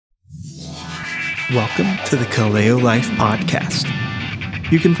Welcome to the Kaleo Life Podcast.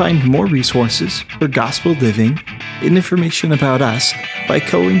 You can find more resources for gospel living and information about us by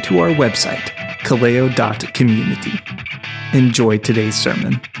going to our website, kaleo.community. Enjoy today's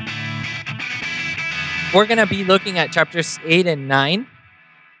sermon. We're going to be looking at chapters 8 and 9.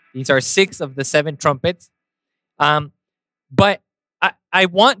 These are 6 of the 7 trumpets. But I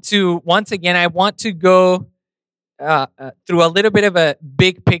want to, once again, go through a little bit of a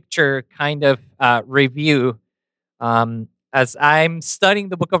big picture kind of review. As I'm studying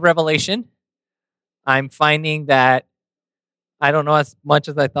the book of Revelation, I'm finding that I don't know as much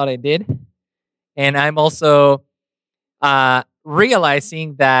as I thought I did. And I'm also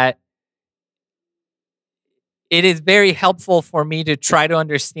realizing that it is very helpful for me to try to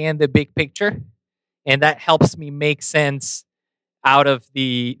understand the big picture. And that helps me make sense out of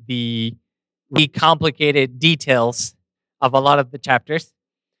the complicated details of a lot of the chapters,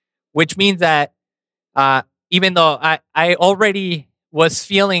 which means that even though I already was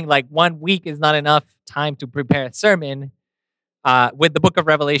feeling like 1 week is not enough time to prepare a sermon, with the book of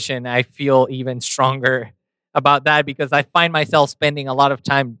Revelation, I feel even stronger about that because I find myself spending a lot of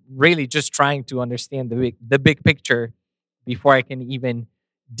time really just trying to understand the big picture before I can even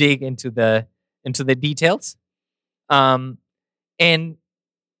dig into the details. And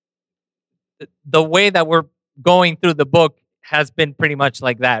the way that we're going through the book has been pretty much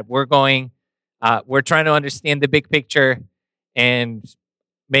like that. We're trying to understand the big picture, and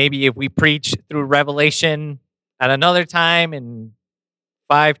maybe if we preach through Revelation at another time in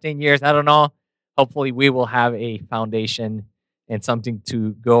 5-10 years, I don't know, hopefully we will have a foundation and something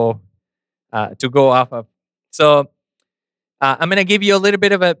to go off of. So I'm going to give you a little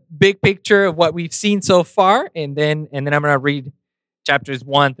bit of a big picture of what we've seen so far, and then I'm going to read chapters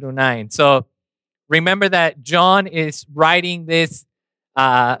 1 through 9. So remember that John is writing this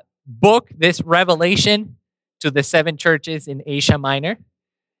book, this revelation, to the 7 churches in Asia Minor.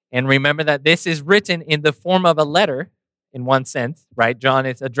 And remember that this is written in the form of a letter, in one sense, right? John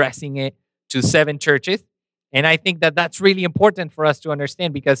is addressing it to 7 churches. And I think that that's really important for us to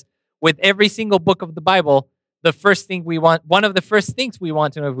understand because with every single book of the Bible, one of the first things we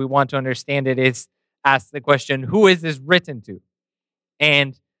want to know if we want to understand it is ask the question, who is this written to?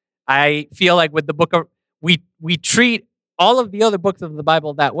 And I feel like with the book of, we treat all of the other books of the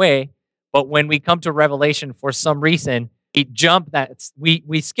Bible that way, but when we come to Revelation, for some reason,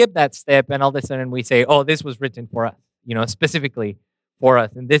 we skip that step, and all of a sudden we say, oh, this was written for us, specifically for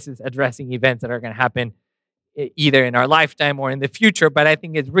us, and this is addressing events that are going to happen either in our lifetime or in the future. But I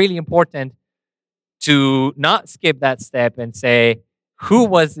think it's really important to not skip that step and say, who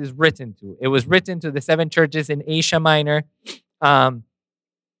was this written to? It was written to the 7 churches in Asia Minor.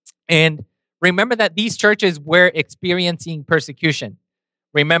 And remember that these churches were experiencing persecution.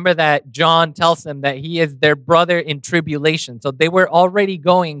 Remember that John tells them that he is their brother in tribulation. So they were already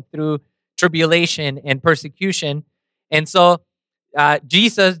going through tribulation and persecution. And so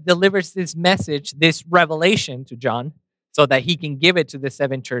Jesus delivers this message, this revelation to John so that he can give it to the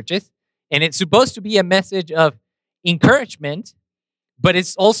 7 churches. And it's supposed to be a message of encouragement, but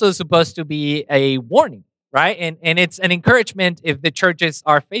it's also supposed to be a warning, right? And it's an encouragement if the churches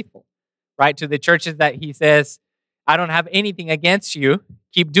are faithful, right? To the churches that he says, I don't have anything against you.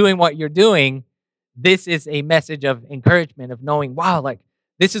 Keep doing what you're doing. This is a message of encouragement, of knowing, wow, like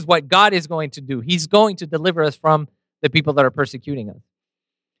this is what God is going to do. He's going to deliver us from the people that are persecuting us.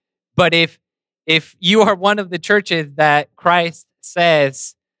 But if you are one of the churches that Christ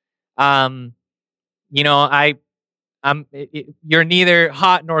says, you're neither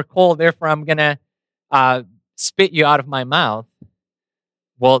hot nor cold, therefore I'm gonna spit you out of my mouth.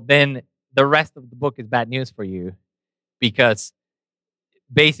 Well, then the rest of the book is bad news for you, because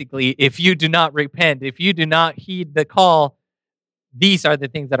basically, if you do not repent, if you do not heed the call, these are the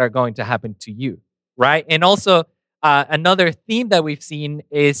things that are going to happen to you, right? And also, another theme that we've seen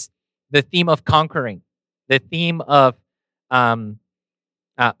is the theme of conquering, the theme of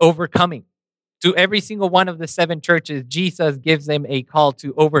overcoming. To every single one of the 7 churches, Jesus gives them a call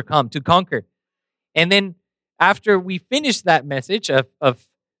to overcome, to conquer. And then after we finish that message of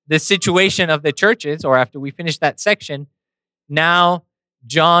the situation of the churches, or after we finish that section, now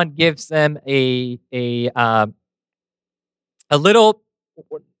John gives them a little,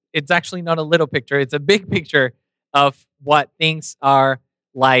 it's actually not a little picture, it's a big picture of what things are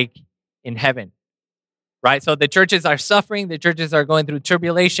like in heaven, right? So the churches are suffering, the churches are going through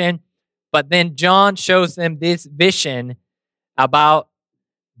tribulation, but then John shows them this vision about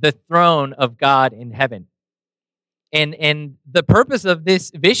the throne of God in heaven. And the purpose of this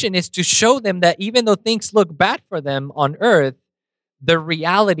vision is to show them that even though things look bad for them on earth, the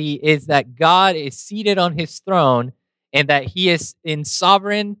reality is that God is seated on his throne and that he is in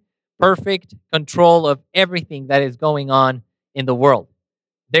sovereign, perfect control of everything that is going on in the world.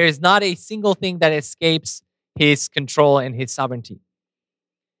 There is not a single thing that escapes his control and his sovereignty.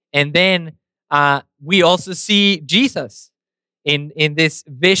 And then we also see Jesus in this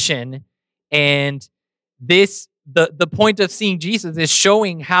vision, and the point of seeing Jesus is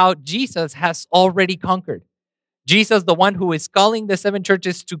showing how Jesus has already conquered. Jesus, the one who is calling the seven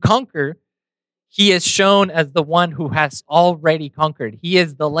churches to conquer, he is shown as the one who has already conquered. He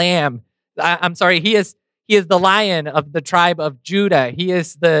is the lamb. He is the lion of the tribe of Judah. He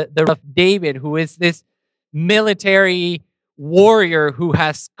is the of David, who is this military warrior who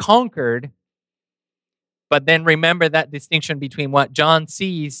has conquered. But then remember that distinction between what John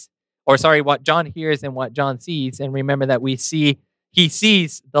hears and what John sees. And remember that he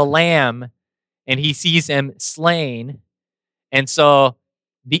sees the lamb and he sees him slain. And so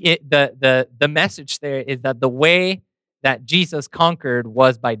the message there is that the way that Jesus conquered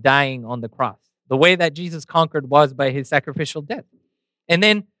was by dying on the cross. The way that Jesus conquered was by his sacrificial death. And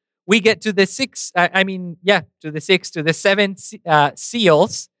then we get to the seven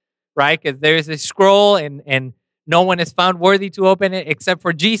seals, right? Because there's a scroll and no one is found worthy to open it except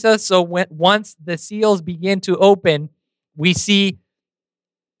for Jesus. So once the seals begin to open, we see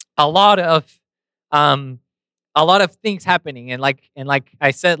a lot of things happening. And like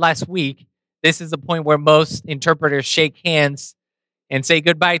I said last week, this is the point where most interpreters shake hands and say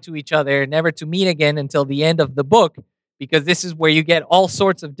goodbye to each other, never to meet again until the end of the book, because this is where you get all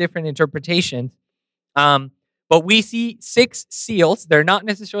sorts of different interpretations. But we see 6 seals. They're not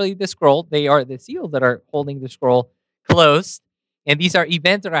necessarily the scroll. They are the seals that are holding the scroll closed. And these are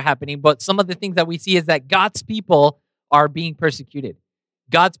events that are happening. But some of the things that we see is that God's people are being persecuted.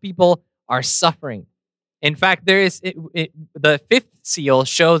 God's people are suffering. In fact, the 5th seal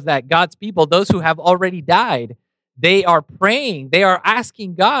shows that God's people, those who have already died, they are praying. They are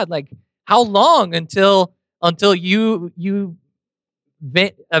asking God, like, how long until you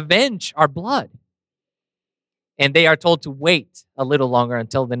avenge our blood? And they are told to wait a little longer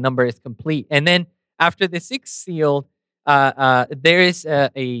until the number is complete. And then after the 6th seal, there is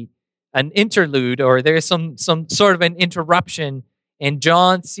an interlude, or there is some sort of an interruption, and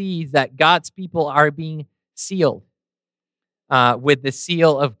John sees that God's people are being sealed with the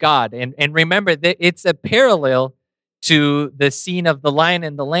seal of God. And remember that it's a parallel to the scene of the lion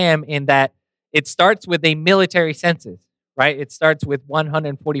and the lamb in that it starts with a military census, right? It starts with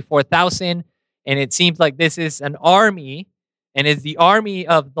 144,000, and it seems like this is an army, and is the army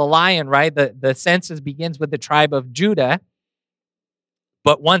of the lion, right? The census begins with the tribe of Judah.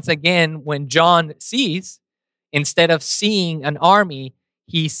 But once again, when John sees, instead of seeing an army,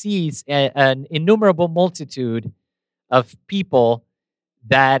 he sees an innumerable multitude of people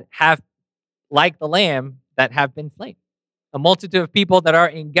that have, like the lamb, that have been slain. A multitude of people that are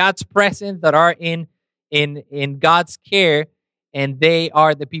in God's presence, that are in God's care, and they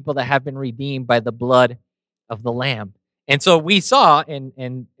are the people that have been redeemed by the blood of the lamb. And so we saw,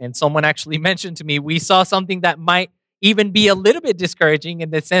 and someone actually mentioned to me, we saw something that might even be a little bit discouraging,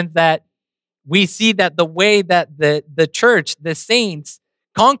 in the sense that we see that the way that the church, the saints,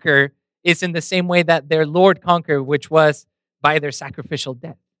 conquer is in the same way that their Lord conquered, which was by their sacrificial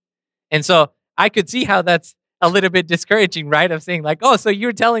death. And so I could see how that's a little bit discouraging, right? Of saying like, oh, so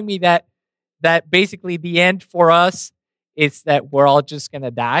you're telling me that basically the end for us is that we're all just going to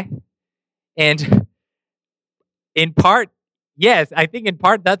die? And in part, yes, I think in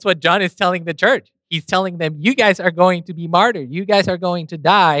part that's what John is telling the church. He's telling them, you guys are going to be martyred. You guys are going to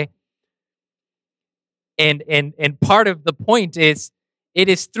die. And part of the point is, it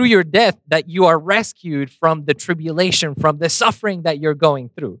is through your death that you are rescued from the tribulation, from the suffering that you're going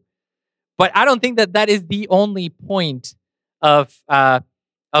through. But I don't think that is the only point of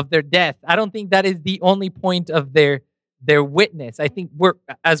their death. I don't think that is the only point of their witness. I think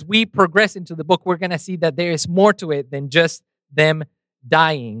as we progress into the book, we're going to see that there is more to it than just them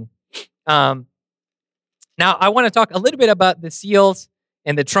dying. Now, I want to talk a little bit about the seals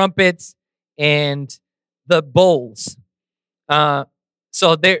and the trumpets and the bowls.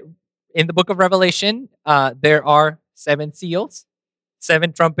 So there, in the book of Revelation, there are 7 seals,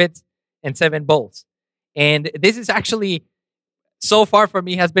 7 trumpets, and 7 bowls. And this is actually, so far for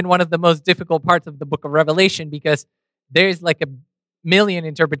me, has been one of the most difficult parts of the book of Revelation, because there's like a million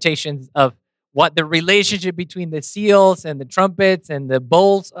interpretations of what the relationship between the seals and the trumpets and the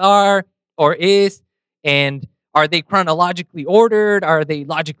bowls are or is. And are they chronologically ordered? Are they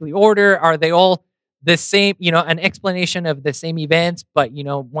logically ordered? Are they all the same, an explanation of the same events, but,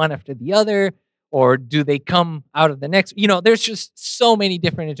 one after the other? or do they come out of the next? There's just so many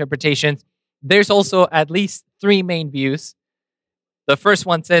different interpretations. There's also at least three main views. The first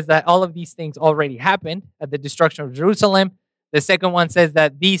one says that all of these things already happened at the destruction of Jerusalem. The second one says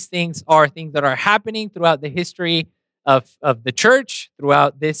that these things are things that are happening throughout the history of the church,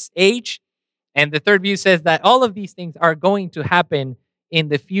 throughout this age. And the third view says that all of these things are going to happen in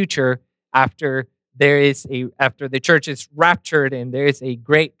the future after the church is raptured and there is a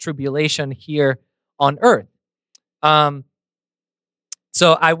great tribulation here on earth.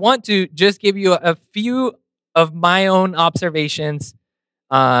 So I want to just give you a few of my own observations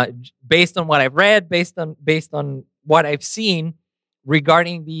based on what I've read, based on what I've seen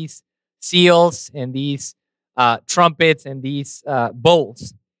regarding these seals and these trumpets and these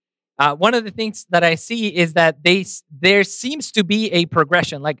bowls. One of the things that I see is that there seems to be a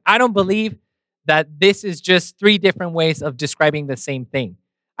progression. Like, I don't believe that this is just three different ways of describing the same thing.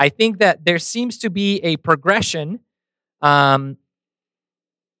 I think that there seems to be a progression.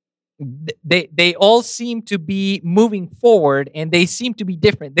 They all seem to be moving forward, and they seem to be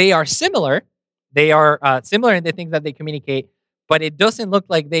different. They are similar. They are similar in the things that they communicate, but it doesn't look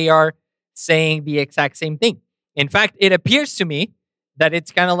like they are saying the exact same thing. In fact, it appears to me that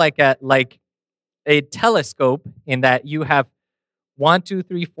it's kind of like a telescope, in that you have 1, 2,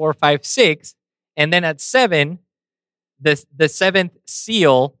 3, 4, 5, 6, and then at 7, the seventh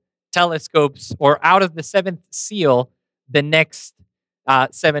seal telescopes, or out of the seventh seal, the next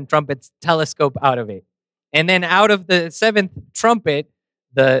 7 trumpets telescope out of it, and then out of the seventh trumpet,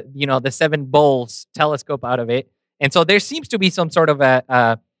 the 7 bowls telescope out of it. And so there seems to be some sort of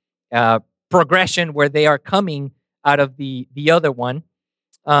a progression where they are coming out of the other one.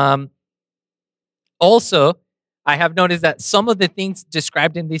 Also, I have noticed that some of the things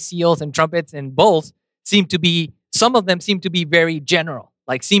described in these seals and trumpets and bowls some of them seem to be very general,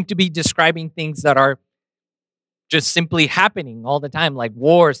 like seem to be describing things that are just simply happening all the time, like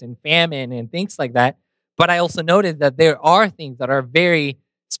wars and famine and things like that. But I also noticed that there are things that are very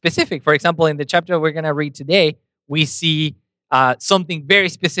specific. For example, in the chapter we're going to read today, we see something very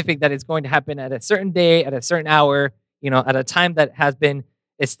specific that is going to happen at a certain day, at a certain hour, at a time that has been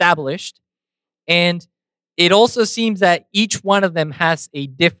established. And it also seems that each one of them has a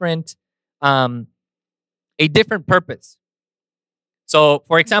different purpose. So,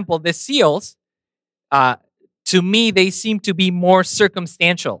 for example, the seals, to me, they seem to be more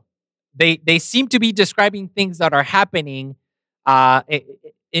circumstantial. They seem to be describing things that are happening.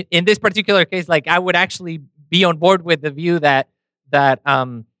 In this particular case, like, I would actually be on board with the view that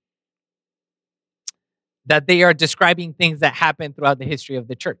they are describing things that happen throughout the history of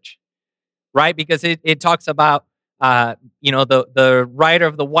the church, right? Because it talks about the rider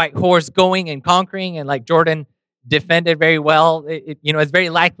of the white horse going and conquering, and like Jordan defended very well. It's very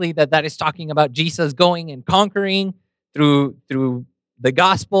likely that is talking about Jesus going and conquering through the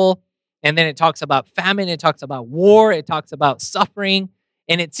gospel. And then it talks about famine, it talks about war, it talks about suffering.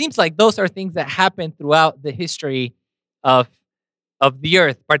 And it seems like those are things that happen throughout the history of the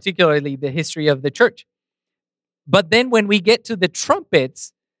earth, particularly the history of the church. But then when we get to the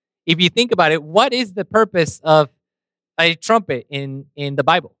trumpets, if you think about it, what is the purpose of a trumpet in the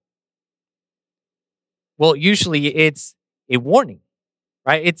Bible? Well, usually it's a warning,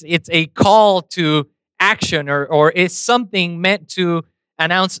 right? It's a call to action, or is something meant to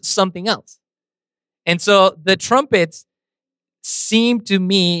announce something else. And so the trumpets seem to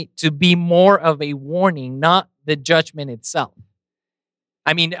me to be more of a warning, not the judgment itself.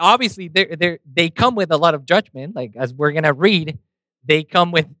 I mean, obviously, they come with a lot of judgment. Like, as we're going to read, they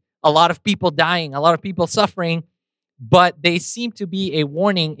come with a lot of people dying, a lot of people suffering, but they seem to be a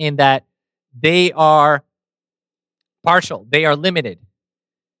warning in that they are partial, they are limited.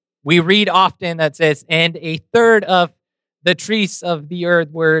 We read often that says, and a third of the trees of the earth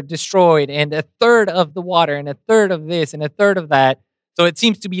were destroyed, and a third of the water, and a third of this, and a third of that. So it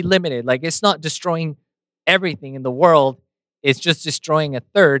seems to be limited. Like, it's not destroying everything in the world, it's just destroying a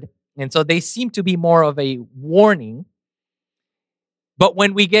third. And so they seem to be more of a warning. But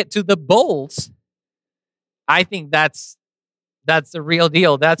when we get to the bowls, I think that's the real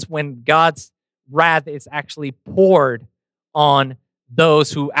deal. That's when God's wrath is actually poured on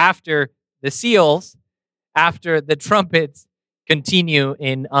those who, after the seals, after the trumpets, continue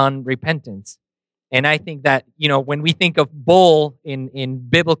in unrepentance. And I think that, when we think of bowl in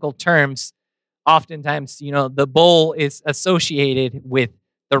biblical terms, oftentimes, the bowl is associated with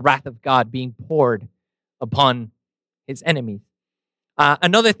the wrath of God being poured upon his enemies.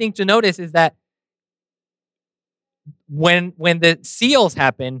 Another thing to notice is that when the seals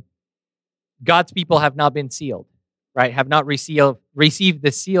happen, God's people have not been sealed, right? Have not received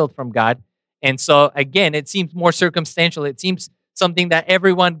the seal from God. And so, again, it seems more circumstantial. It seems something that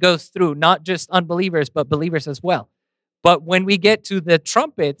everyone goes through, not just unbelievers, but believers as well. But when we get to the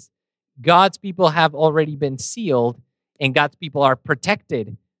trumpets, God's people have already been sealed, and God's people are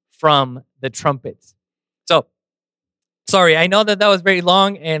protected from the trumpets. So, sorry, I know that was very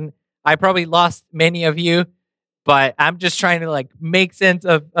long, and I probably lost many of you, but I'm just trying to make sense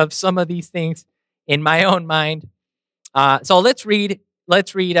of some of these things in my own mind. So let's read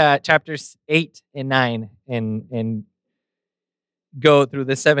chapters 8 and 9 and go through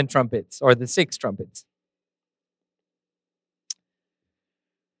the 7 trumpets or the 6 trumpets.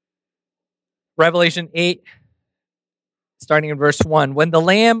 Revelation 8, starting in verse 1. When the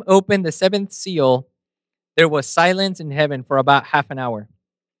Lamb opened the 7th seal, there was silence in heaven for about half an hour.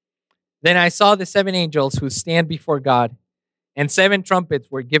 Then I saw the 7 angels who stand before God, and 7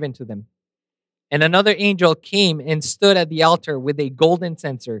 trumpets were given to them. And another angel came and stood at the altar with a golden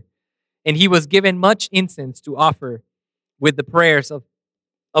censer, and he was given much incense to offer with the prayers of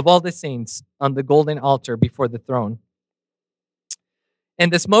all the saints on the golden altar before the throne.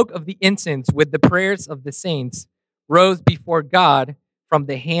 And the smoke of the incense with the prayers of the saints rose before God from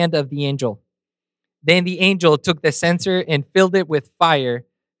the hand of the angel. Then the angel took the censer and filled it with fire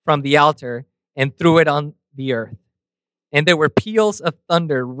from the altar and threw it on the earth. And there were peals of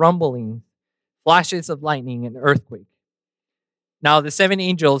thunder, rumbling, flashes of lightning, and earthquake. Now the 7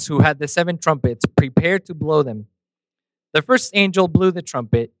 angels who had the 7 trumpets prepared to blow them. The first angel blew the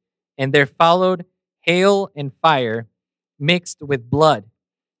trumpet, and there followed hail and fire mixed with blood,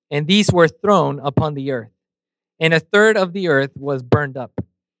 and these were thrown upon the earth. And a third of the earth was burned up,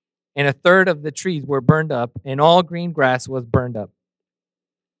 and a third of the trees were burned up, and all green grass was burned up.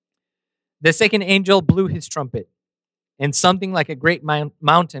 The second angel blew his trumpet, and something like a great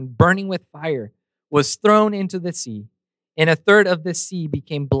mountain burning with fire was thrown into the sea, and a third of the sea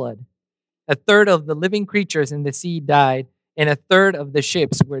became blood. A third of the living creatures in the sea died, and a third of the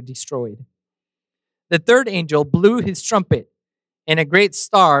ships were destroyed. The third angel blew his trumpet, and a great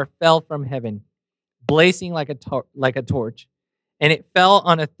star fell from heaven, blazing like a torch, and it fell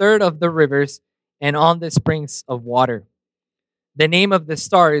on a third of the rivers and on the springs of water. The name of the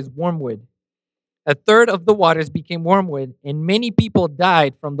star is Wormwood. A third of the waters became wormwood, and many people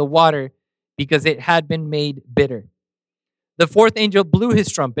died from the water because it had been made bitter. The fourth angel blew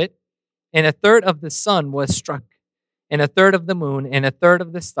his trumpet, and a third of the sun was struck, and a third of the moon, and a third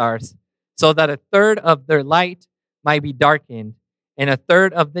of the stars, so that a third of their light might be darkened, and a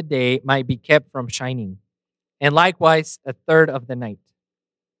third of the day might be kept from shining, and likewise a third of the night.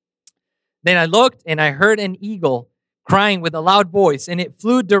 Then I looked, and I heard an eagle crying with a loud voice, and it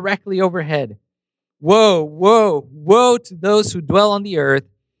flew directly overhead. Woe, woe, woe to those who dwell on the earth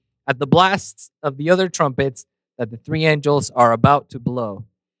at the blasts of the other trumpets that the 3 angels are about to blow.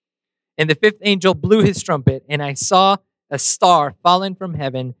 And the 5th angel blew his trumpet, and I saw a star fallen from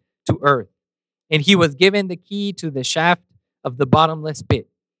heaven to earth. And he was given the key to the shaft of the bottomless pit.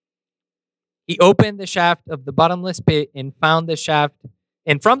 He opened the shaft of the bottomless pit and found the shaft,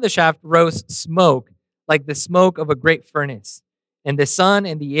 and from the shaft rose smoke like the smoke of a great furnace. And the sun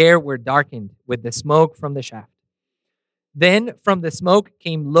and the air were darkened with the smoke from the shaft. Then from the smoke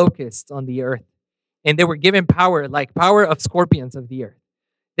came locusts on the earth, and they were given power like power of scorpions of the earth.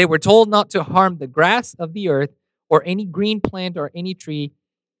 They were told not to harm the grass of the earth or any green plant or any tree,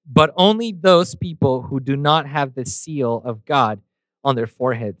 but only those people who do not have the seal of God on their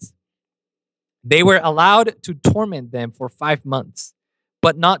foreheads. They were allowed to torment them for 5 months,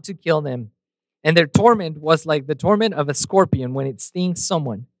 but not to kill them. And their torment was like the torment of a scorpion when it stings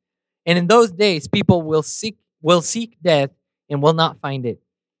someone. And in those days, people will seek death and will not find it.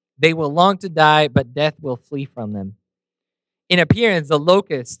 They will long to die, but death will flee from them. In appearance, the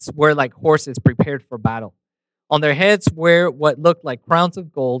locusts were like horses prepared for battle. On their heads were what looked like crowns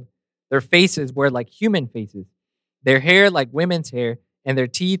of gold. Their faces were like human faces. Their hair like women's hair, and their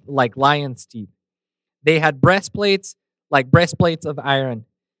teeth like lions' teeth. They had breastplates like breastplates of iron.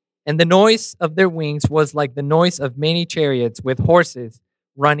 And the noise of their wings was like the noise of many chariots with horses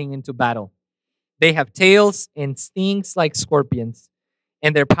running into battle. They have tails and stings like scorpions,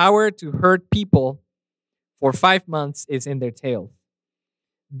 and their power to hurt people for 5 months is in their tails.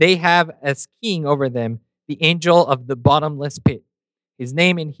 They have as king over them the angel of the bottomless pit. His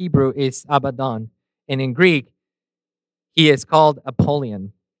name in Hebrew is Abaddon, and in Greek, he is called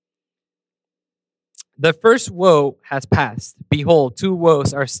Apollyon. The first woe has passed. Behold, 2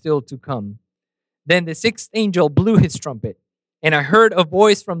 woes are still to come. Then the 6th angel blew his trumpet, and I heard a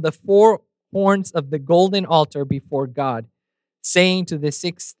voice from the 4 horns of the golden altar before God, saying to the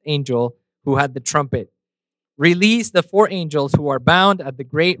 6th angel who had the trumpet, release the 4 angels who are bound at the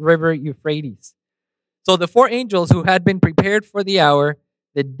great river Euphrates. So the 4 angels who had been prepared for the hour,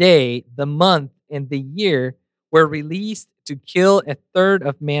 the day, the month, and the year were released to kill a third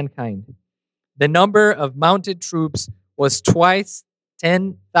of mankind. The number of mounted troops was twice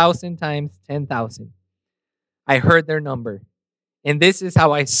 10,000 times 10,000. I heard their number, and this is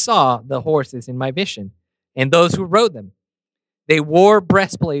how I saw the horses in my vision, and those who rode them. They wore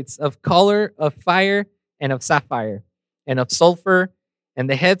breastplates of color of fire and of sapphire and of sulfur, and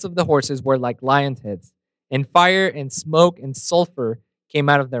the heads of the horses were like lions' heads, and fire and smoke and sulfur came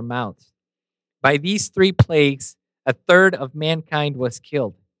out of their mouths. By these 3 plagues, a third of mankind was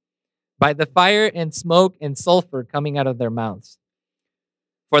killed, by the fire and smoke and sulfur coming out of their mouths.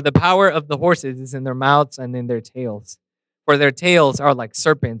 For the power of the horses is in their mouths and in their tails. For their tails are like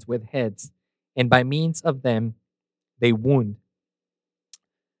serpents with heads, and by means of them they wound.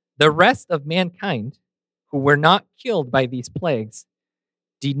 The rest of mankind, who were not killed by these plagues,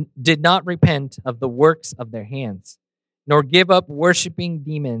 did not repent of the works of their hands, nor give up worshiping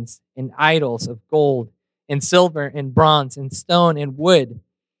demons and idols of gold and silver and bronze and stone and wood,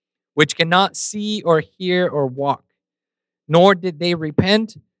 which cannot see or hear or walk. Nor did they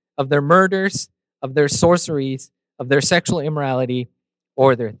repent of their murders, of their sorceries, of their sexual immorality,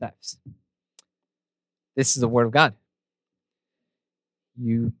 or their thefts. This is the word of God.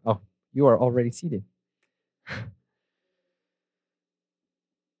 You are already seated.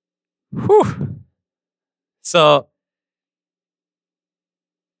 Whew. So,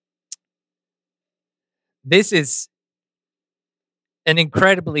 this is an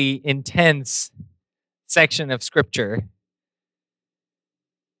incredibly intense section of scripture,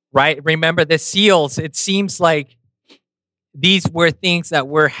 right? Remember the seals, it seems like these were things that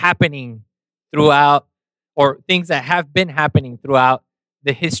were happening throughout, or things that have been happening throughout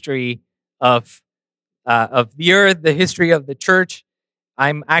the history of the earth, the history of the church.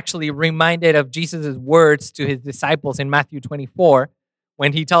 I'm actually reminded of Jesus' words to his disciples in Matthew 24,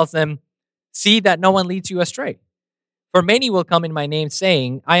 when he tells them, "See that no one leads you astray. For many will come in my name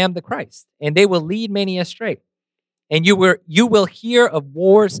saying, I am the Christ, and they will lead many astray. And you will hear of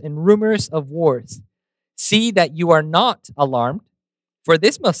wars and rumors of wars. See that you are not alarmed, for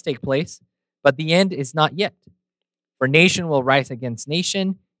this must take place, but the end is not yet. For nation will rise against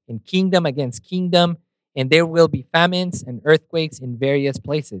nation, and kingdom against kingdom, and there will be famines and earthquakes in various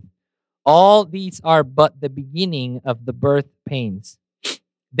places. All these are but the beginning of the birth pains.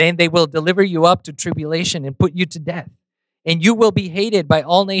 Then they will deliver you up to tribulation and put you to death, and you will be hated by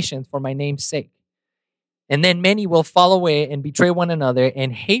all nations for my name's sake. And then many will fall away and betray one another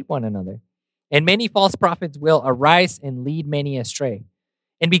and hate one another. And many false prophets will arise and lead many astray.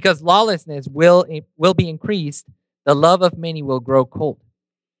 And because lawlessness will be increased, the love of many will grow cold.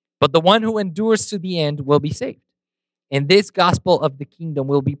 But the one who endures to the end will be saved. And this gospel of the kingdom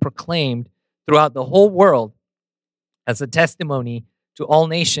will be proclaimed throughout the whole world as a testimony to all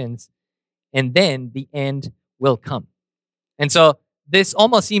nations, and then the end will come." And so this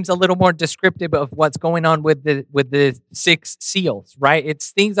almost seems a little more descriptive of what's going on with the 6 seals, right?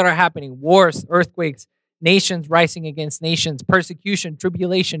 It's things that are happening: wars, earthquakes, nations rising against nations, persecution,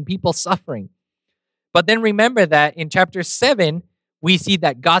 tribulation, people suffering. But then remember that in chapter 7, we see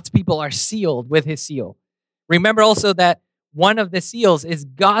that God's people are sealed with his seal. Remember also that one of the seals is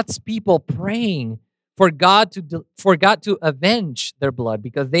God's people praying for God to avenge their blood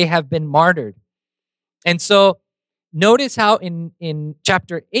because they have been martyred. And so notice how in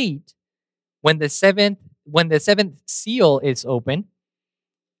chapter 8, when the seventh seal is open,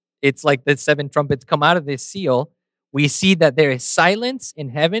 it's like the 7 trumpets come out of this seal. We see that there is silence in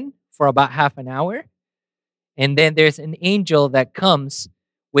heaven for about half an hour. And then there's an angel that comes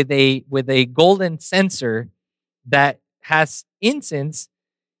with a golden censer that has incense,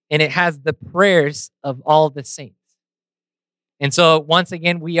 and it has the prayers of all the saints. And so once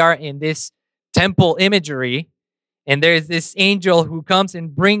again, we are in this temple imagery, and there's this angel who comes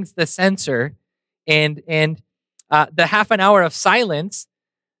and brings the censer, and the half an hour of silence.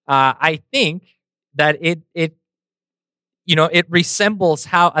 I think that it resembles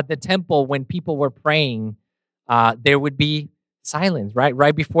how at the temple when people were praying, there would be silence, right?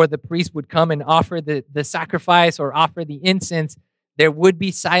 Right before the priest would come and offer the sacrifice or offer the incense, there would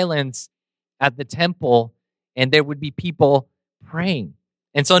be silence at the temple, and there would be people praying.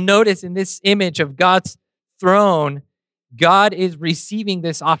 And so notice in this image of God's throne, God is receiving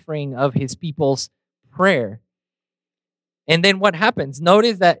this offering of his people's prayer. And then what happens?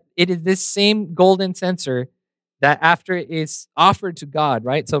 Notice that it is this same golden censer that after it is offered to God,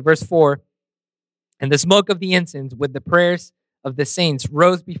 right? So verse 4, "And the smoke of the incense with the prayers of the saints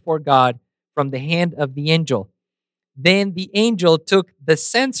rose before God from the hand of the angel. Then the angel took the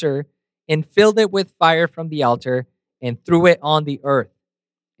censer and filled it with fire from the altar and threw it on the earth.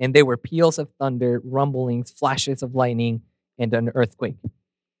 And there were peals of thunder, rumblings, flashes of lightning, and an earthquake.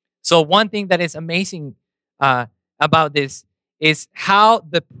 So one thing that is amazing about this is how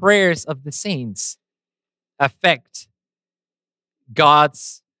the prayers of the saints affect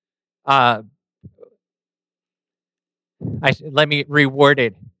God's. Let me reword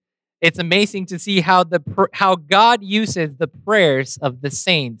it. It's amazing to see how God uses the prayers of the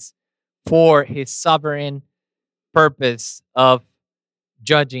saints for His sovereign purpose of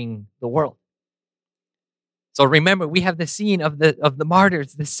judging the world. So remember, we have the scene of the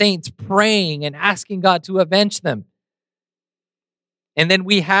martyrs, the saints praying and asking God to avenge them. And then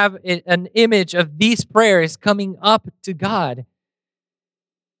we have an image of these prayers coming up to God,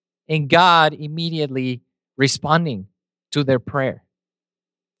 and God immediately responding to their prayer.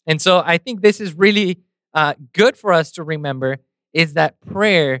 And so I think this is really good for us to remember, is that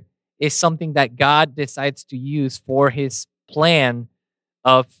prayer is something that God decides to use for His plan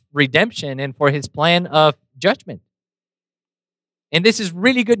of redemption and for His plan of judgment. And this is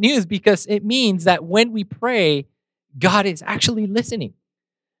really good news because it means that when we pray, God is actually listening.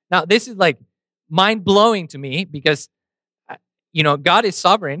 Now, this is like mind-blowing to me because, God is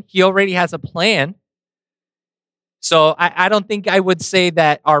sovereign. He already has a plan. So I don't think I would say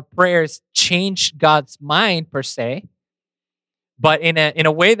that our prayers change God's mind per se, but in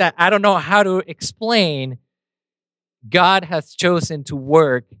a way that I don't know how to explain, God has chosen to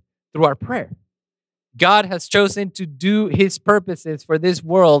work through our prayer. God has chosen to do His purposes for this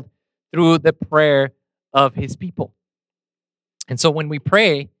world through the prayer of His people. And so when we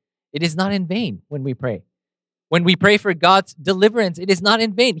pray, it is not in vain when we pray. When we pray for God's deliverance, it is not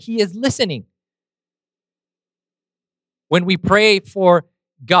in vain. He is listening. When we pray for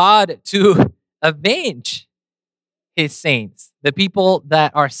God to avenge His saints, the people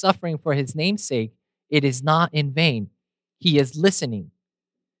that are suffering for His name's sake, it is not in vain. He is listening.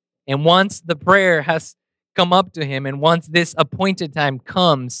 And once the prayer has come up to Him, and once this appointed time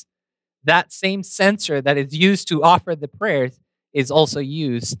comes, that same censer that is used to offer the prayers is also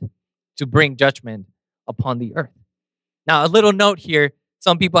used to bring judgment upon the earth. Now, a little note here.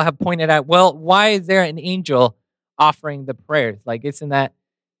 Some people have pointed out, well, why is there an angel offering the prayers? Like, isn't that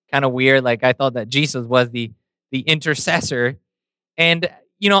kind of weird? Like, I thought that Jesus was the intercessor. And,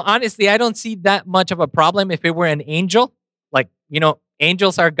 honestly, I don't see that much of a problem if it were an angel. Like,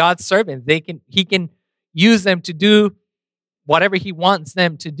 angels are God's servants. He can use them to do whatever He wants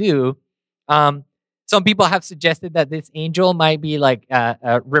them to do. Some people have suggested that this angel might be like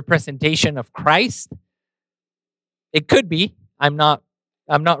a representation of Christ. It could be. I'm not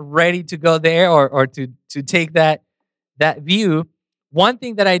ready to go there or to take that view. One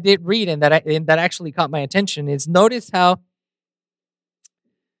thing that I did read and that actually caught my attention is, notice how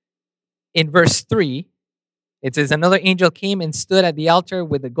in verse 3 it says, another angel came and stood at the altar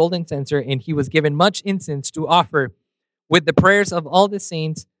with a golden censer, and he was given much incense to offer with the prayers of all the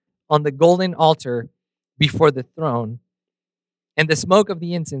saints on the golden altar before the throne. And the smoke of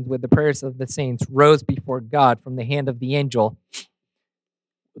the incense with the prayers of the saints rose before God from the hand of the angel.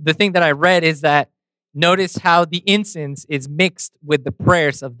 The thing that I read is that, notice how the incense is mixed with the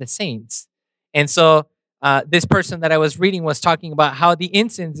prayers of the saints. And so this person that I was reading was talking about how the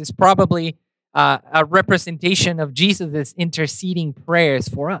incense is probably a representation of Jesus' interceding prayers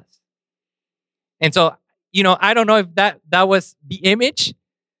for us. And so, I don't know if that was the image,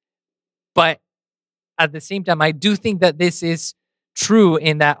 but at the same time, I do think that this is true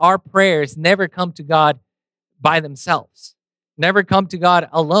in that our prayers never come to God by themselves, never come to God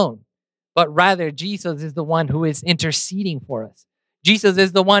alone, but rather Jesus is the one who is interceding for us. Jesus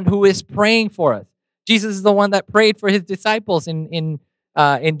is the one who is praying for us. Jesus is the one that prayed for His disciples in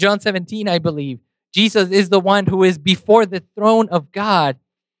John 17, I believe. Jesus is the one who is before the throne of God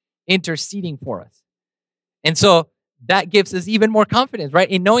interceding for us. And so that gives us even more confidence, right?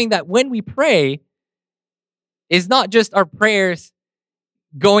 In knowing that when we pray, it's not just our prayers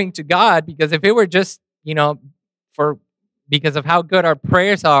going to God, because if it were just, because of how good our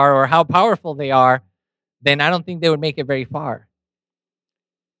prayers are or how powerful they are, then I don't think they would make it very far.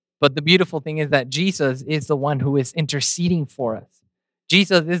 But the beautiful thing is that Jesus is the one who is interceding for us.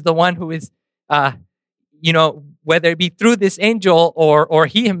 Jesus is the one who is, whether it be through this angel or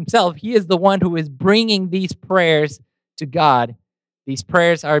He Himself, He is the one who is bringing these prayers to God. These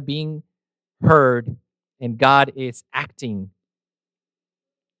prayers are being heard, and God is acting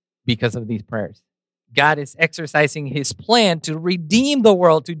because of these prayers. God is exercising His plan to redeem the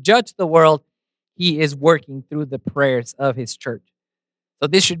world, to judge the world. He is working through the prayers of His church. So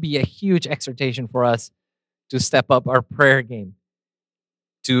this should be a huge exhortation for us to step up our prayer game,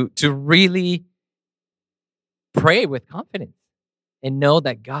 to really pray with confidence and know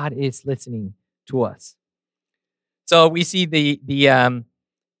that God is listening to us. So we see the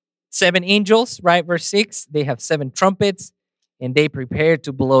 7 angels, right? Verse 6, they have 7 trumpets and they prepare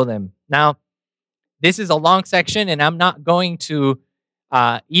to blow them. Now, this is a long section and I'm not going to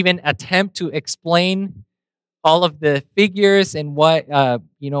even attempt to explain all of the figures and what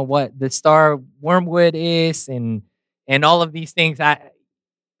what the star wormwood is and all of these things.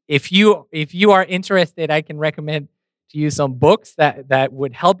 If you are interested, I can recommend to you some books that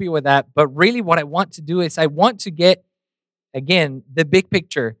would help you with that. But really what I want to do is I want to get, again, the big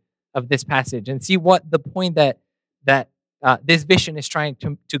picture of this passage and see what the point that this vision is trying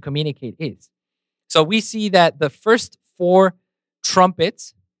to communicate is. So we see that the first 4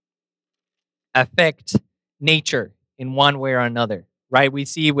 trumpets affect nature in one way or another, right? We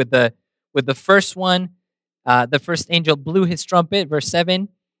see with the first one, the first angel blew his trumpet, verse 7,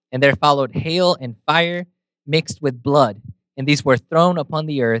 and there followed hail and fire mixed with blood, and these were thrown upon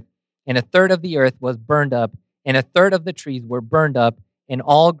the earth, and a third of the earth was burned up, and a third of the trees were burned up, and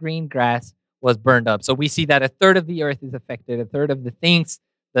all green grass was burned up. So we see that a third of the earth is affected, a third of the things,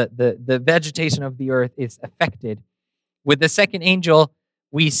 the vegetation of the earth is affected. With the second angel,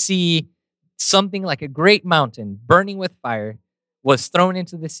 we see something like a great mountain burning with fire was thrown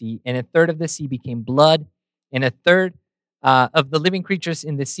into the sea, and a third of the sea became blood, and a third of the living creatures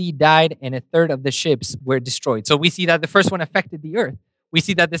in the sea died, and a third of the ships were destroyed. So we see that the first one affected the earth. We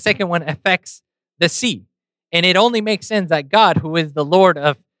see that the second one affects the sea. And it only makes sense that God, who is the Lord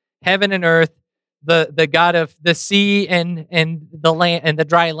of heaven and earth, the God of the sea and the land and the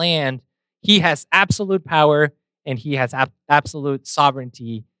dry land, he has absolute power and he has absolute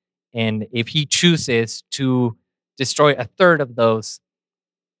sovereignty. And if he chooses to destroy a third of those,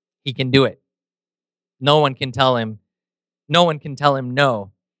 he can do it. No one can tell him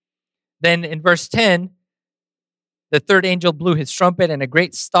no. Then in verse 10, the third angel blew his trumpet, and a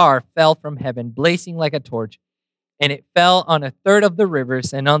great star fell from heaven, blazing like a torch, and it fell on a third of the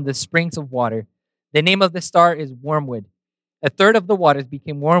rivers and on the springs of water. The name of the star is Wormwood. A third of the waters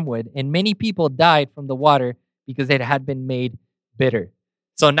became wormwood, and many people died from the water because it had been made bitter.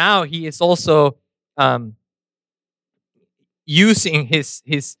 So now he is also using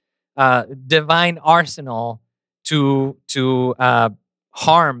his divine arsenal to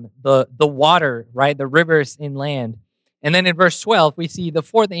harm the water, right? The rivers inland. And then in verse 12, we see the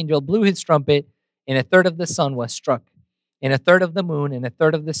fourth angel blew his trumpet, and a third of the sun was struck, and a third of the moon, and a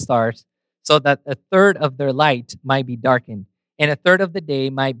third of the stars, so that a third of their light might be darkened, and a third of the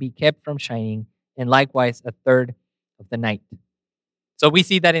day might be kept from shining, and likewise a third of the night. So we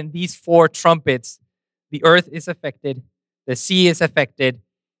see that in these 4 trumpets, the earth is affected, the sea is affected,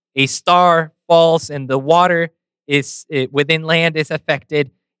 a star falls, and the water within land is affected,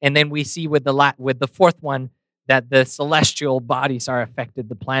 and then we see with the fourth one that the celestial bodies are affected,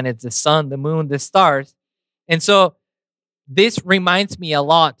 the planets, the sun, the moon, the stars. And so this reminds me a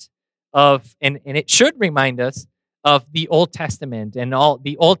lot of, and it should remind us of the Old Testament and all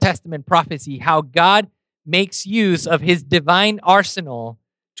the Old Testament prophecy, how God makes use of his divine arsenal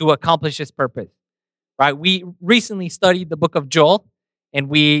to accomplish his purpose, right? We recently studied the book of Joel, and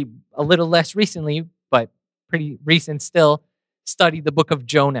we, a little less recently, but pretty recent still, studied the book of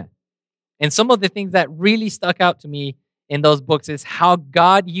Jonah. And some of the things that really stuck out to me in those books is how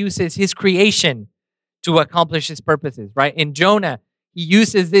God uses his creation to accomplish his purposes, right? In Jonah, he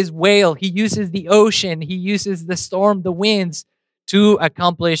uses this whale, he uses the ocean, he uses the storm, the winds to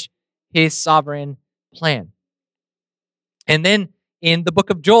accomplish his sovereign plan. And then in the book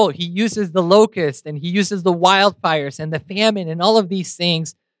of Joel, he uses the locust and he uses the wildfires and the famine and all of these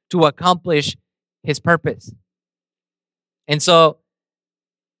things to accomplish his purpose. And so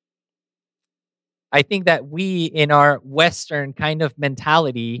I think that we, in our Western kind of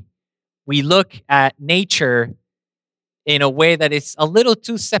mentality, we look at nature in a way that is a little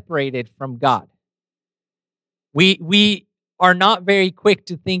too separated from God. We are not very quick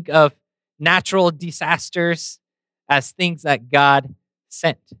to think of natural disasters as things that God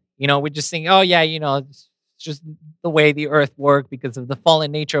sent. You know, we just think, oh yeah, you know, it's just the way the earth worked because of the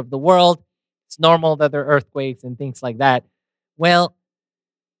fallen nature of the world. It's normal that there are earthquakes and things like that. Well,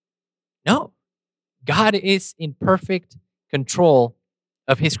 no. God is in perfect control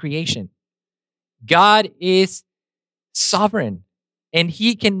of his creation. God is sovereign, and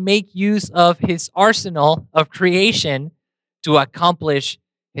he can make use of his arsenal of creation to accomplish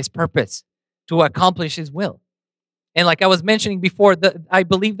his purpose, to accomplish his will. And like I was mentioning before, I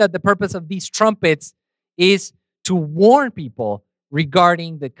believe that the purpose of these trumpets is to warn people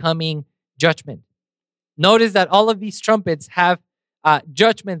regarding the coming judgment. Notice that all of these trumpets have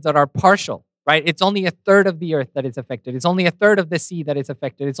judgments that are partial, right? It's only a third of the earth that is affected. It's only a third of the sea that is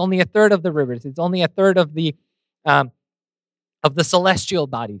affected. It's only a third of the rivers. It's only a third of the celestial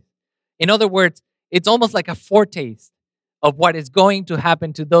bodies. In other words, it's almost like a foretaste of what is going to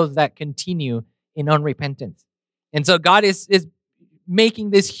happen to those that continue in unrepentance. And so God is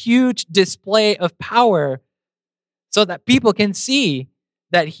making this huge display of power so that people can see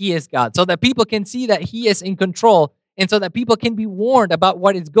that he is God, so that people can see that he is in control, and so that people can be warned about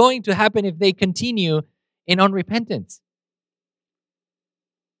what is going to happen if they continue in unrepentance.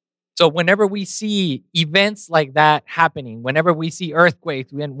 So whenever we see events like that happening, whenever we see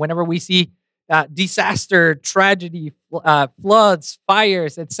earthquakes, whenever we see disaster, tragedy, floods,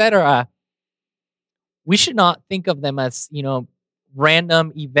 fires, etc., we should not think of them as,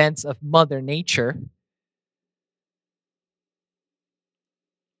 random events of Mother Nature.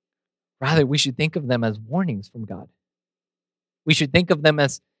 Rather, we should think of them as warnings from God. We should think of them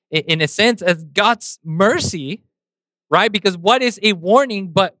as, in a sense, as God's mercy, right? Because what is a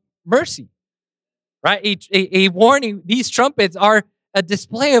warning but mercy, right? A warning, these trumpets are a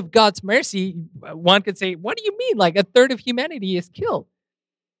display of God's mercy. One could say, what do you mean? Like a third of humanity is killed.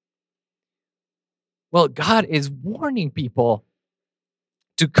 Well, God is warning people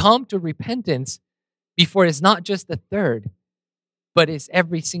to come to repentance before it's not just a third, but it's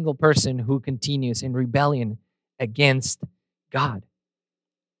every single person who continues in rebellion against God.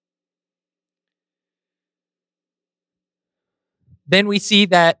 Then we see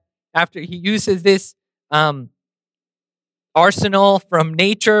that after he uses this arsenal from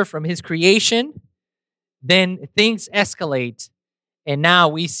nature, from his creation, then things escalate. And now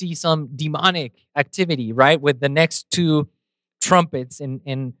we see some demonic activity, right? With the next two trumpets. And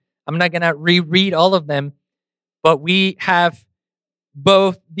I'm not going to reread all of them, but we have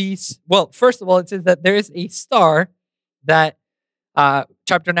both these. Well, first of all, it says that there is a star that,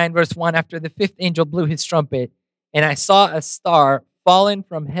 chapter 9, verse 1, after the fifth angel blew his trumpet, and I saw a star fallen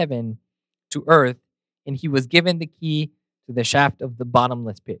from heaven to earth, and he was given the key to the shaft of the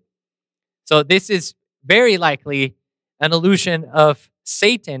bottomless pit. So this is very likely an allusion of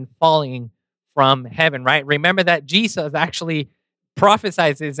Satan falling from heaven, right? Remember that Jesus actually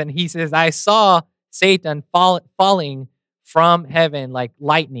prophesies this, and he says, I saw Satan falling from heaven like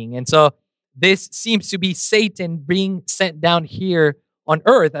lightning. And so this seems to be Satan being sent down here on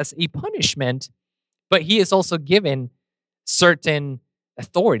earth as a punishment, but he is also given certain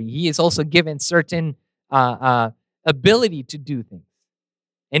authority. He is also given certain ability to do things.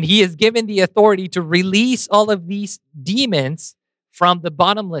 And he is given the authority to release all of these demons from the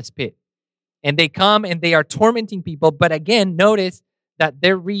bottomless pit. And they come and they are tormenting people. But again, notice that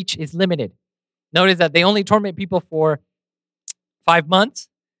their reach is limited. Notice that they only torment people for 5 months.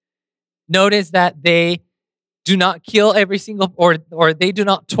 Notice that they do not kill every single, or they do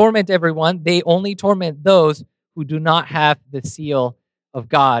not torment everyone. They only torment those who do not have the seal of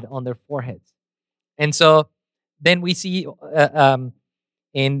God on their foreheads. And so then we see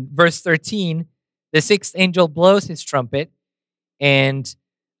in verse 13, the sixth angel blows his trumpet, and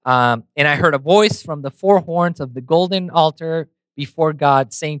I heard a voice from the four horns of the golden altar before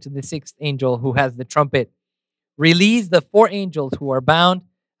God saying to the sixth angel who has the trumpet, release the four angels who are bound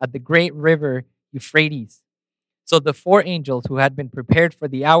at the great river Euphrates. So the four angels who had been prepared for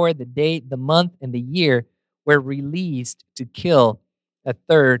the hour, the day, the month, and the year were released to kill a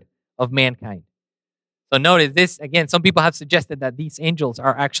third of mankind. So notice this, again, some people have suggested that these angels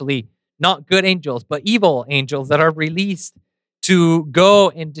are actually not good angels, but evil angels that are released to go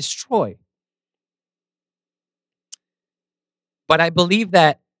and destroy. But I believe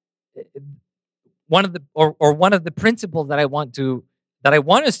that one of the principles that I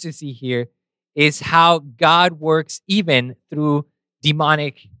want us to see here is how God works even through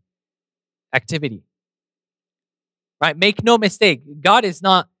demonic activity. Right? Make no mistake, God is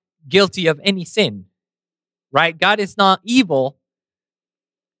not guilty of any sin. Right? God is not evil,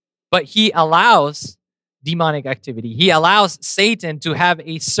 but he allows demonic activity. He allows Satan to have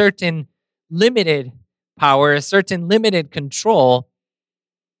a certain limited power, a certain limited control.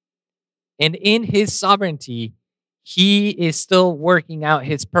 And in his sovereignty, he is still working out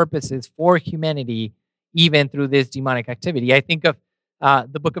his purposes for humanity, even through this demonic activity. I think of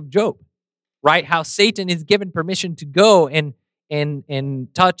the book of Job, right? How Satan is given permission to go and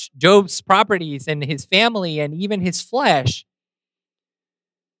touch Job's properties and his family and even his flesh.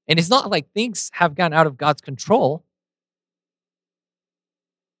 And it's not like things have gone out of God's control.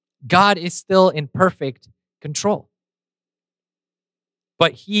 God is still in perfect control.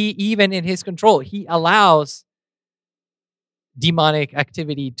 But he, even in his control, he allows demonic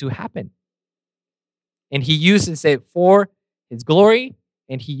activity to happen. And he uses it for his glory,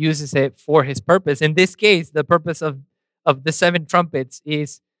 and he uses it for his purpose. In this case, the purpose of the seven trumpets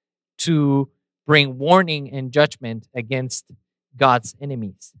is to bring warning and judgment against God's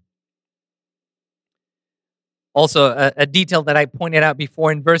enemies. Also, a detail that I pointed out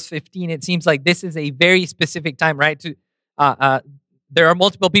before in verse 15, it seems like this is a very specific time, right? There are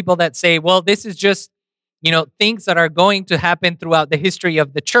multiple people that say, well, this is just, things that are going to happen throughout the history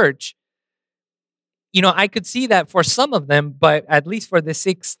of the church. I could see that for some of them, but at least for the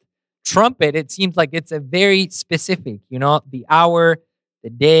sixth trumpet, it seems like it's a very specific, the hour, the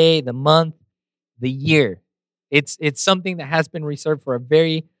day, the month, the year. It's something that has been reserved for a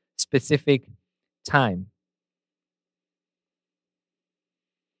very specific time.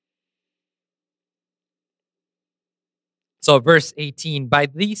 So verse 18, by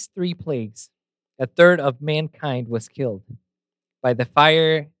these three plagues, a third of mankind was killed by the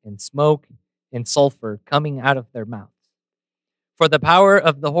fire and smoke and sulfur coming out of their mouths. For the power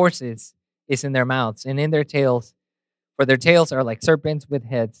of the horses is in their mouths and in their tails, for their tails are like serpents with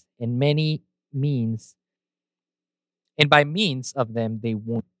heads, and by means of them they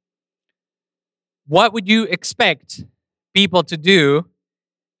wound. What would you expect people to do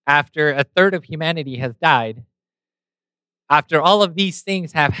after a third of humanity has died? After all of these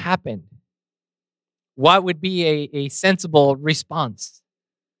things have happened, what would be a sensible response?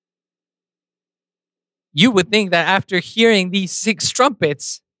 You would think that after hearing these six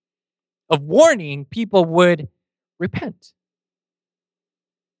trumpets of warning, people would repent.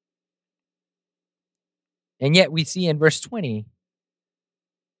 And yet we see in verse 20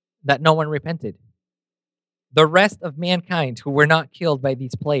 that no one repented. The rest of mankind who were not killed by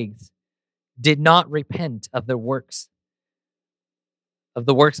these plagues did not repent of their works, of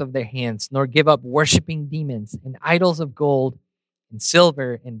the works of their hands, nor give up worshiping demons and idols of gold and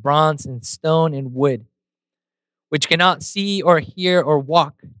silver and bronze and stone and wood, which cannot see or hear or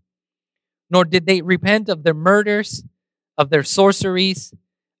walk. Nor did they repent of their murders, of their sorceries,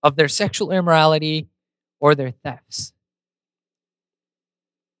 of their sexual immorality, or their thefts.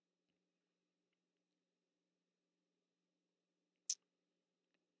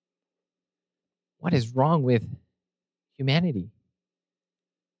 What is wrong with humanity?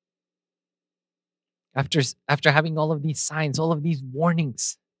 After having all of these signs, all of these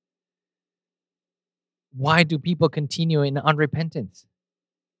warnings, why do people continue in unrepentance?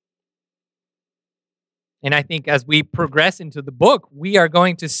 And I think as we progress into the book, we are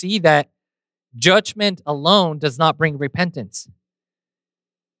going to see that judgment alone does not bring repentance.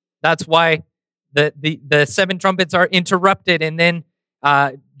 That's why the seven trumpets are interrupted, and then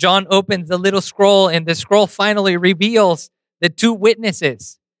John opens the little scroll, and the scroll finally reveals the two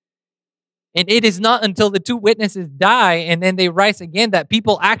witnesses. And it is not until the two witnesses die and then they rise again that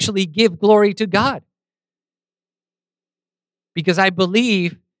people actually give glory to God. Because I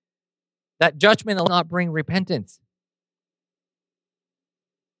believe that judgment will not bring repentance.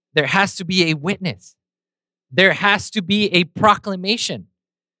 There has to be a witness. There has to be a proclamation.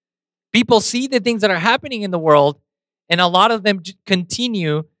 People see the things that are happening in the world, and a lot of them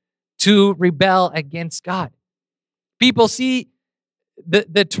continue to rebel against God. People see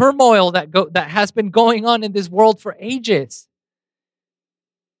the turmoil that has been going on in this world for ages,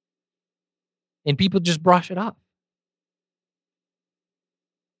 and people just brush it off.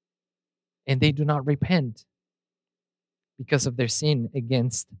 And they do not repent because of their sin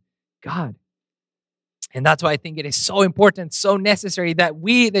against God. And that's why I think it is so important, so necessary that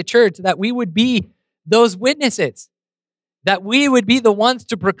we, the church, that we would be those witnesses, that we would be the ones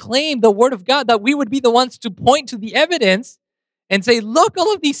to proclaim the word of God, that we would be the ones to point to the evidence and say, look,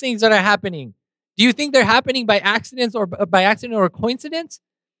 all of these things that are happening. Do you think they're happening by accident or coincidence?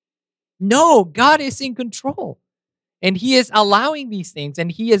 No, God is in control. And he is allowing these things,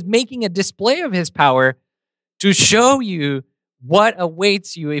 and he is making a display of his power to show you what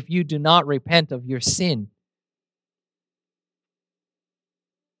awaits you if you do not repent of your sin.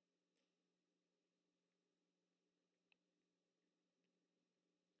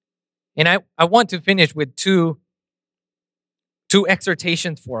 And I want to finish with two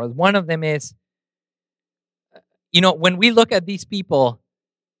exhortations for us. One of them is, when we look at these people,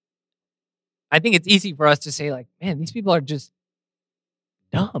 I think it's easy for us to say, like, man, these people are just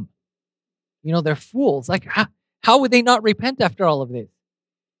dumb. They're fools. Like, how would they not repent after all of this?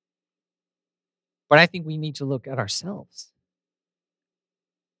 But I think we need to look at ourselves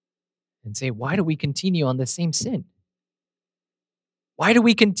and say, why do we continue on the same sin? Why do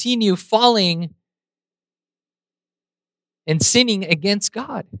we continue falling and sinning against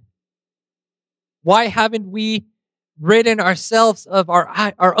God? Why haven't we ridden ourselves of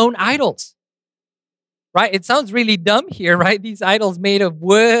our own idols? right? It sounds really dumb here, right? These idols made of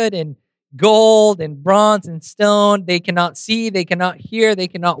wood and gold and bronze and stone. They cannot see, they cannot hear, they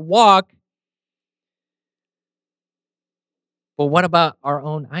cannot walk. But what about our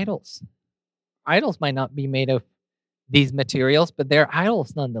own idols? Idols might not be made of these materials, but they're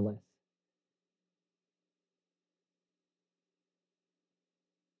idols nonetheless.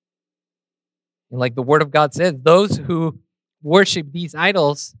 And like the Word of God says, those who worship these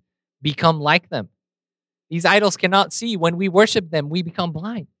idols become like them. These idols cannot see. When we worship them, we become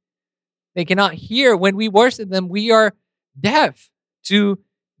blind. They cannot hear. When we worship them, we are deaf to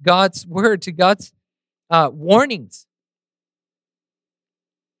God's word, to God's warnings.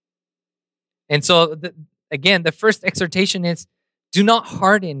 And so, again, the first exhortation is, do not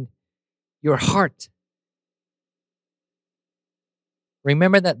harden your heart.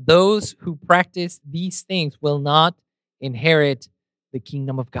 Remember that those who practice these things will not inherit the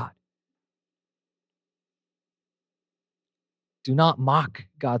kingdom of God. Do not mock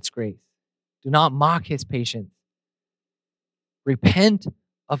God's grace. Do not mock his patience. Repent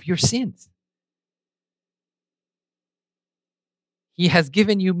of your sins. He has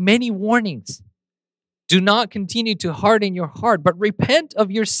given you many warnings. Do not continue to harden your heart, but repent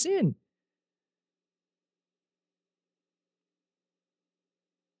of your sin.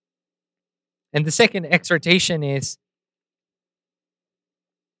 And the second exhortation is,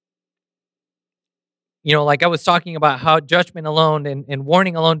 like I was talking about how judgment alone and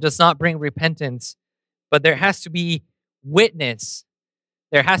warning alone does not bring repentance, but there has to be witness.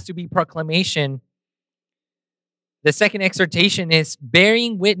 There has to be proclamation. The second exhortation is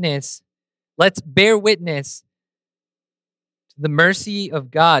bearing witness. Let's bear witness to the mercy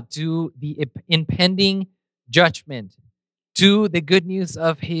of God, to the impending judgment, to the good news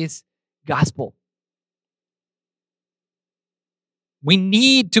of his gospel. We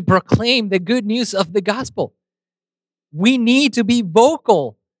need to proclaim the good news of the gospel. We need to be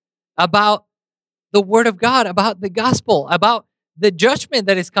vocal about the word of God, about the gospel, about the judgment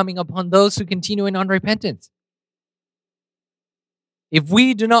that is coming upon those who continue in unrepentance. If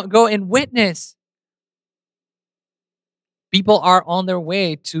we do not go and witness, people are on their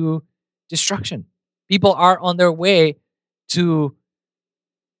way to destruction. People are on their way to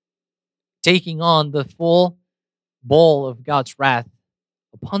taking on the full bowl of God's wrath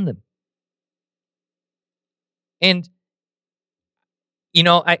upon them. And,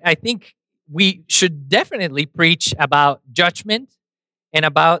 I think we should definitely preach about judgment and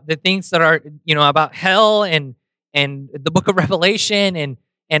about the things that are, about hell and the book of Revelation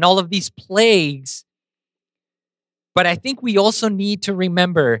and all of these plagues. But I think we also need to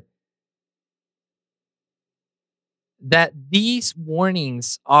remember that these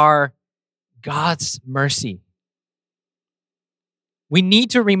warnings are God's mercy. We need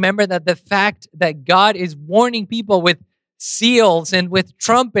to remember that the fact that God is warning people with seals and with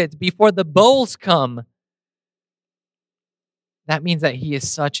trumpets before the bowls come, that means that he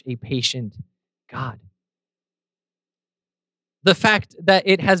is such a patient God. The fact that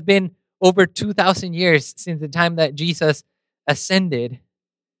it has been over 2,000 years since the time that Jesus ascended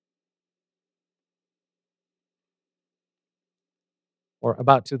or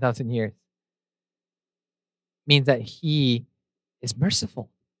about 2,000 years, means that he is merciful,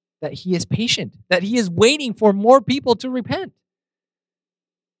 that he is patient, that he is waiting for more people to repent.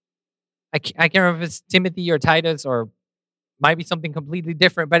 I can't remember if it's Timothy or Titus or might be something completely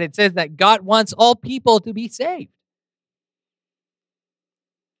different, but it says that God wants all people to be saved.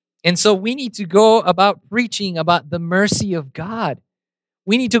 And so we need to go about preaching about the mercy of God.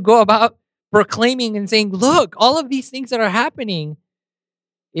 We need to go about proclaiming and saying, look, all of these things that are happening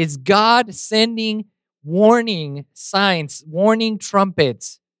is God sending warning signs, warning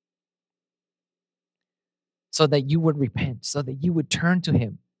trumpets, so that you would repent, so that you would turn to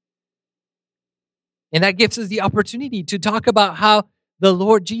him. And that gives us the opportunity to talk about how the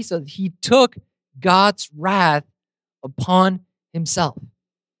Lord Jesus, he took God's wrath upon himself.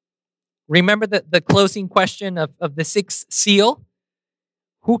 Remember the closing question of the sixth seal?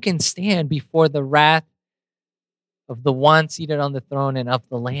 Who can stand before the wrath of the one seated on the throne and of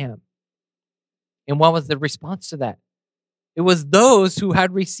the Lamb? And what was the response to that? It was those who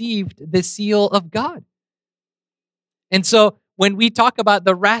had received the seal of God. And so when we talk about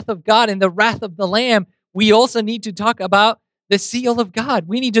the wrath of God and the wrath of the Lamb, we also need to talk about the seal of God.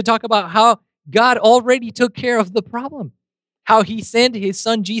 We need to talk about how God already took care of the problem. How he sent his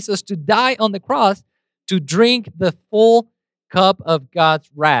son Jesus to die on the cross to drink the full cup of God's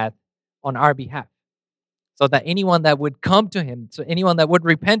wrath on our behalf. So that anyone that would come to him, so anyone that would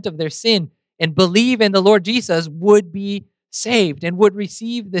repent of their sin and believe in the Lord Jesus would be saved and would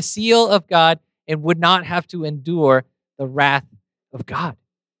receive the seal of God and would not have to endure the wrath of God.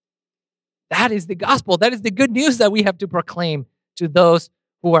 That is the gospel. That is the good news that we have to proclaim to those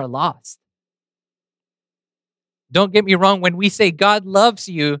who are lost. Don't get me wrong, when we say God loves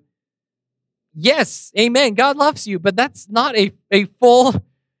you, yes, amen, God loves you, but that's not a full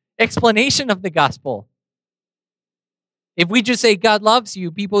explanation of the gospel. If we just say God loves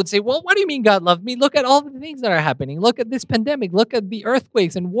you, people would say, well, what do you mean God loves me? Look at all the things that are happening. Look at this pandemic. Look at the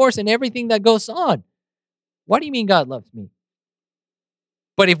earthquakes and wars and everything that goes on. What do you mean God loves me?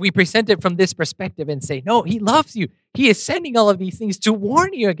 But if we present it from this perspective and say, no, he loves you. He is sending all of these things to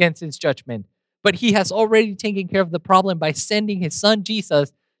warn you against his judgment. But he has already taken care of the problem by sending his son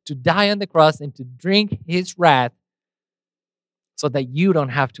Jesus to die on the cross and to drink his wrath so that you don't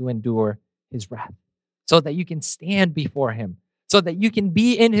have to endure his wrath, so that you can stand before him, so that you can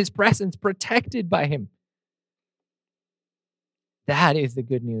be in his presence, protected by him. That is the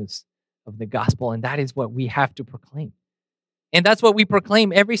good news of the gospel, and that is what we have to proclaim. And that's what we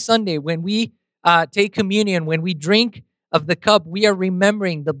proclaim every Sunday when we take communion, when we drink of the cup, we are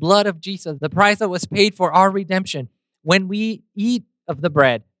remembering the blood of Jesus, the price that was paid for our redemption. When we eat of the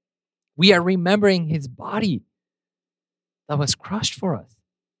bread, we are remembering his body that was crushed for us.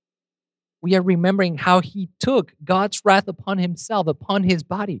 We are remembering how he took God's wrath upon himself, upon his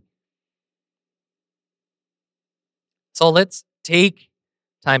body. So let's take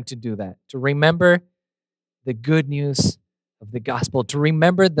time to do that, to remember the good news of the gospel, to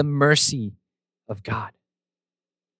remember the mercy of God.